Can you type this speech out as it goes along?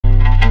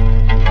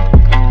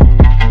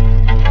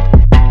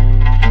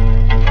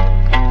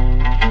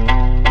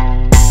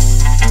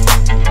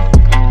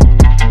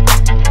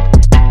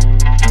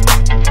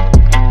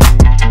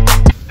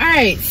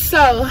right,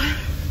 so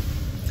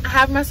I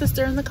have my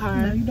sister in the car.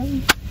 No, you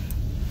don't.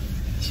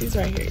 She's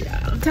right here,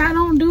 y'all. Ty,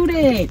 don't do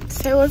that.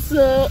 Say what's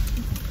up.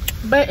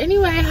 But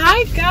anyway,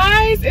 hi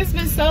guys. It's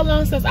been so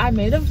long since I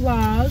made a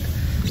vlog.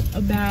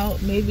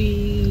 About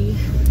maybe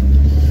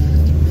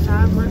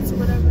 5 months or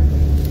whatever.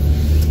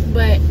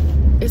 But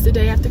it's the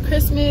day after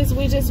Christmas.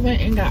 We just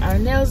went and got our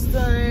nails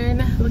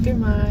done. Look at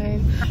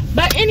mine.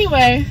 But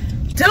anyway,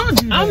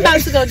 I'm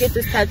about to go get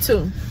this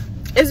tattoo.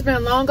 It's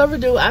been long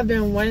overdue. I've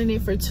been wanting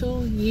it for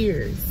 2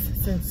 years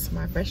since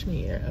my freshman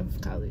year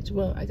of college.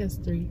 Well, I guess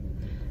 3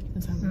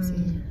 since I was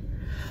senior.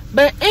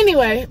 But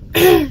anyway,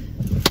 I'm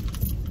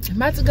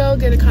about to go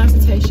get a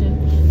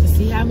consultation to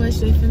see how much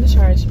they finna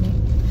charge me.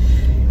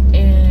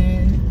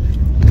 And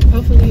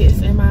hopefully it's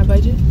in my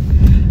budget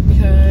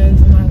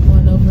because I'm not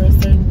going over a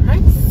certain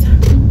price.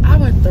 I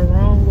went the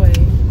wrong way.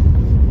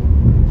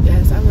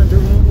 Yes, I went the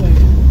wrong way.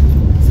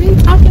 See,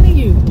 talking to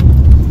you.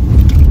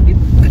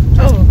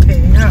 Oh, okay.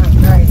 All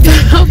right.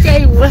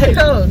 Okay, what?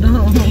 Oh,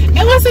 no.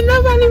 It wasn't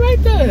nobody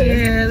right there.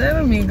 Yeah, that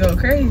don't mean go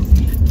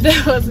crazy.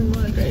 That wasn't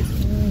going crazy.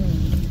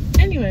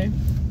 Anyway.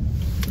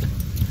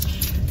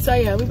 So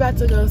yeah, we about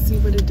to go see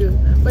what to do.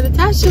 But the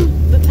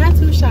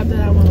tattoo shop that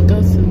I want to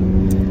go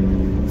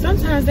to,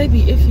 sometimes they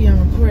be iffy on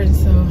recording,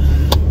 so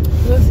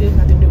we'll see if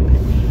I can do it.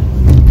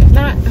 If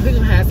not, we're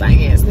gonna have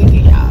TyTianna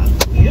sneaking, y'all.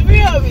 You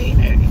feel me?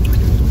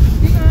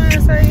 You gonna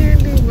have TyTianna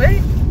do what?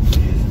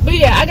 But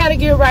yeah, I gotta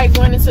get right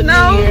going into the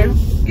new year.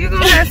 You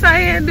gonna have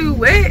TyTianna do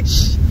what?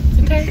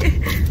 Okay.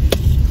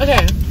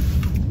 Okay.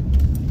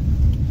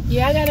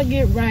 Yeah, I gotta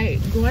get right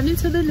going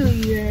into the new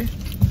year.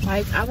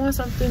 Like, I want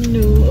something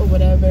new or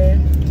whatever.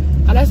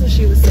 Oh, that's what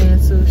she was saying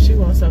too. She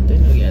wants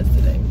something new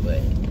yesterday,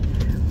 but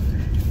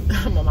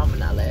my mama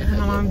not letting her.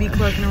 My mom be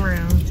clucking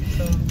around.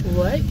 So.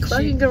 What?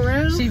 Clucking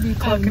around? She be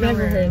clucking around. I've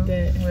never heard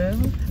that. Well,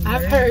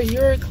 I've heard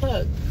you're a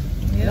cluck.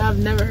 Yep. But I've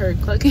never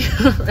heard clucking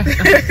around.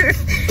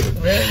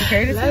 Well, you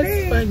heard it That's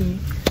today. funny.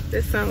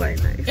 That sound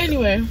like nice.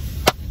 Anyway,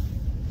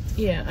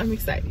 yeah, I'm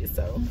excited,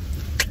 so.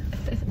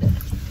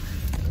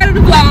 The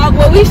vlog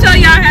where we show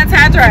y'all how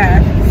to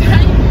drive.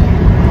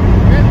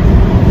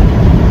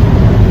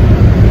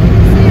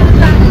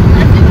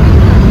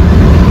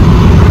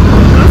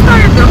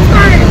 Don't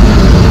start.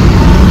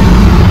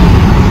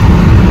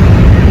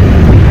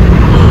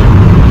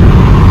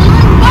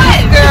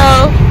 What?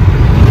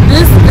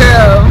 This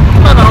girl.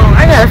 Hold on, I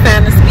gotta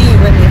find the speed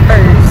limit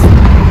first.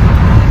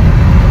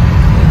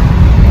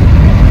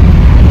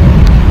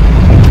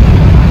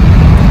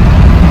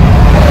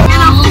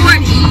 And I'm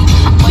 40.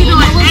 She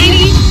doing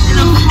 80 and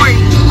I'm 40.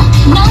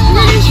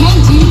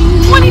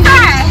 25.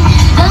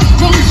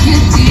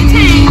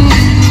 18.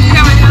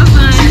 Got my nails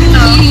done.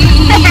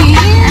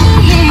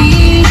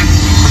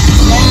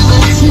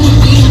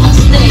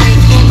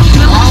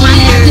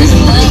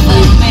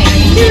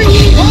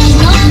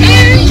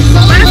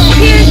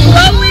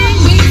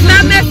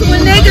 Not messing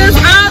with niggas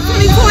all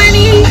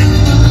 2020.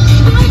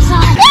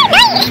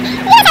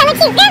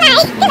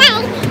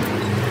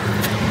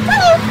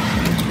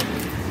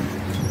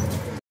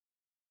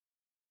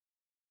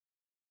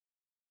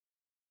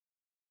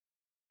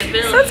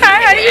 So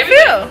tired, how do you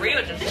feel?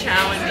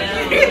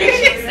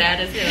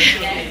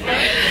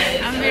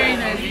 I'm very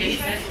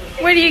nervous.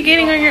 What are you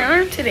getting on your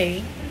arm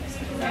today?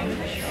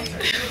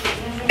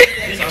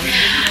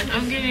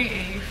 I'm getting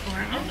a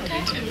forearm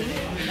tattoo.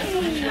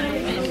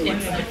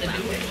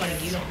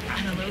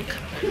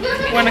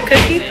 Want a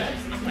cookie?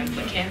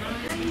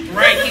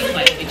 Right, he was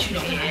like, but you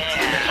don't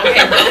have to.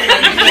 Okay,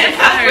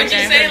 what you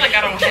saying? Like, I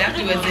don't have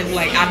to, as in,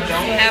 like, I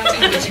don't have to,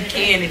 but you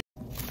can.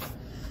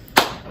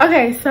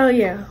 Okay, so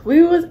yeah,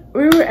 we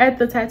were at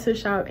the tattoo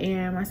shop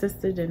and my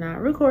sister did not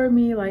record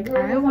me like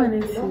I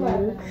wanted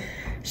to.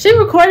 She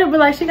recorded, but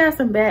like she got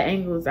some bad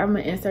angles. I'm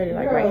gonna insert it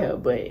like right here,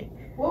 but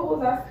What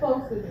was I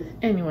supposed to do?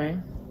 anyway,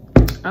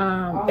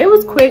 it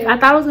was quick. I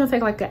thought it was gonna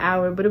take like an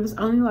hour, but it was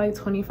only like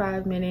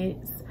 25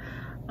 minutes.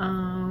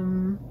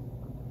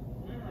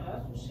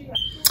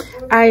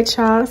 Alright,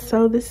 y'all,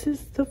 so this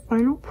is the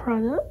final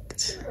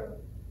product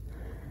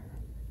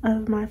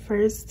of my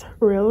first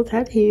real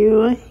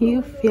tattoo.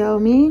 You feel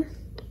me?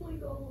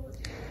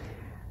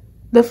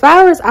 The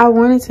flowers, I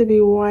wanted to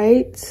be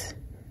white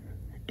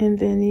and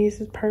then these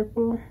is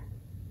purple,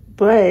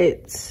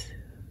 but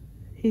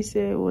he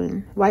said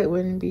white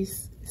wouldn't be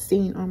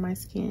seen on my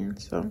skin,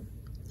 so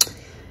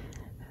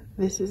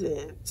this is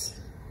it.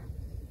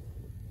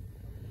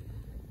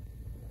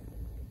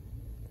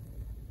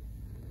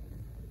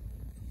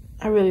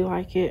 I really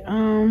like it.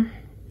 I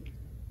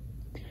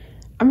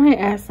might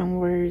add some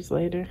words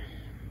later,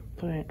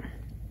 but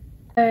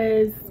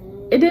because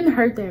it didn't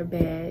hurt that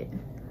bad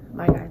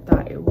like I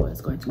thought it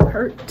was going to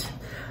hurt.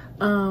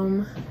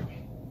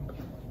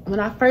 When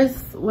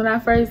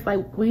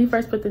he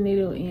first put the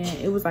needle in,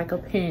 it was like a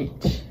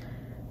pinch,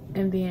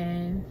 and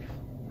then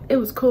it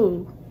was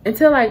cool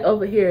until like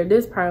over here,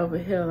 this part over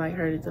here like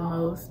hurted the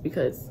most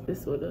because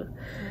this where the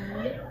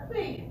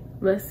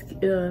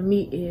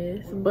meat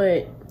is.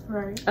 But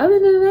other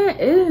than that,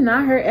 it did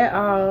not hurt at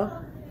all.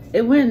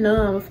 It went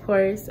numb, of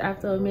course,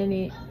 after a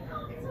minute.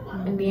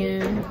 And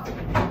then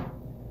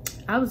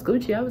I was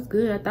Gucci. I was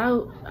good. I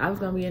thought I was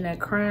gonna be in that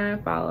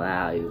crime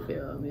fallout. You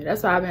feel me?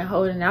 That's why I've been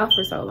holding out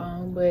for so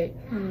long. But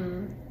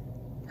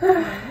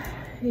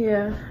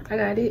yeah, I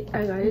got it.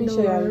 I got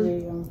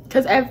it.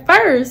 Because at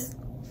first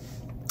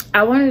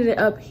I wanted it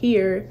up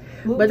here,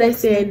 but they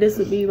said this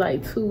would be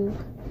like too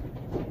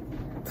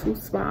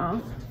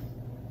small.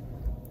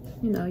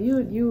 You know,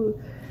 you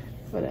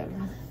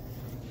whatever.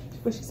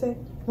 What she said?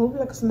 Move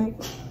like a snake.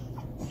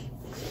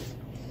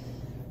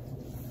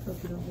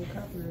 Hope you don't get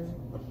copyrighted.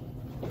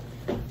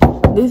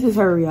 This is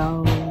her,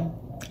 y'all.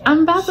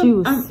 I'm about to.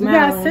 You gotta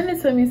smiling. send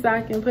it to me so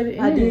I can put it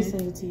in. I did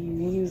send it to you,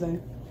 and he was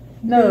like,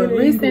 no,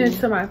 resend it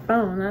to my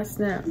phone, not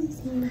Snap.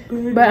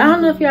 But I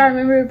don't know if y'all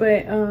remember,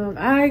 but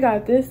I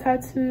got this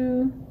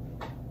tattoo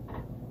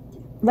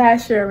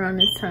last year around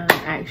this time,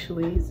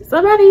 actually. So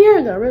about a year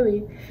ago,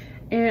 really.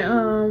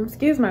 And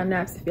excuse my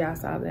naps if y'all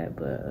saw that,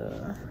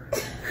 but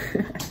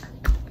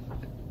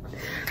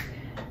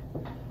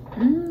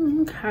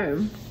okay.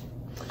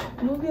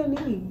 move your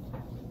knee.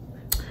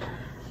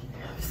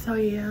 So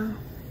yeah.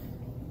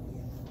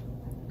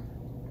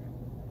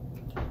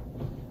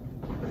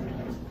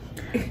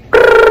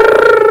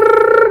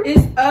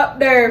 It's up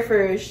there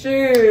for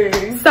sure.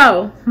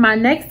 So my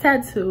next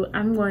tattoo,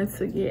 I'm going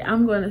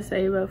to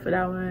save up for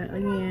that one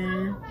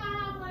again.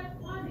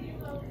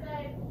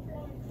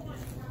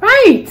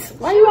 Right.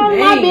 Why you on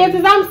my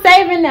business? I'm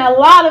saving a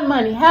lot of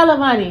money, hella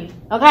money.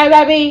 Okay,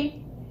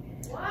 baby?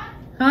 What?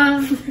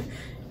 Huh?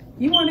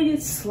 You want to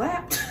get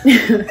slapped?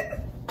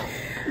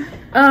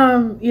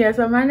 Yeah,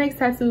 so my next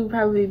tattoo will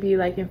probably be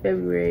like in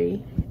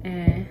February,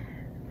 and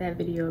that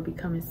video will be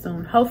coming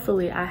soon.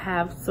 Hopefully I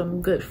have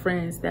some good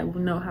friends that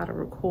will know how to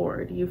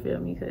record, you feel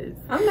me? Because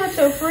I'm not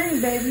your friend,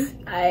 baby.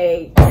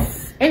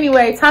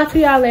 Anyway, talk to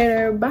y'all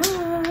later.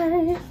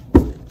 Bye.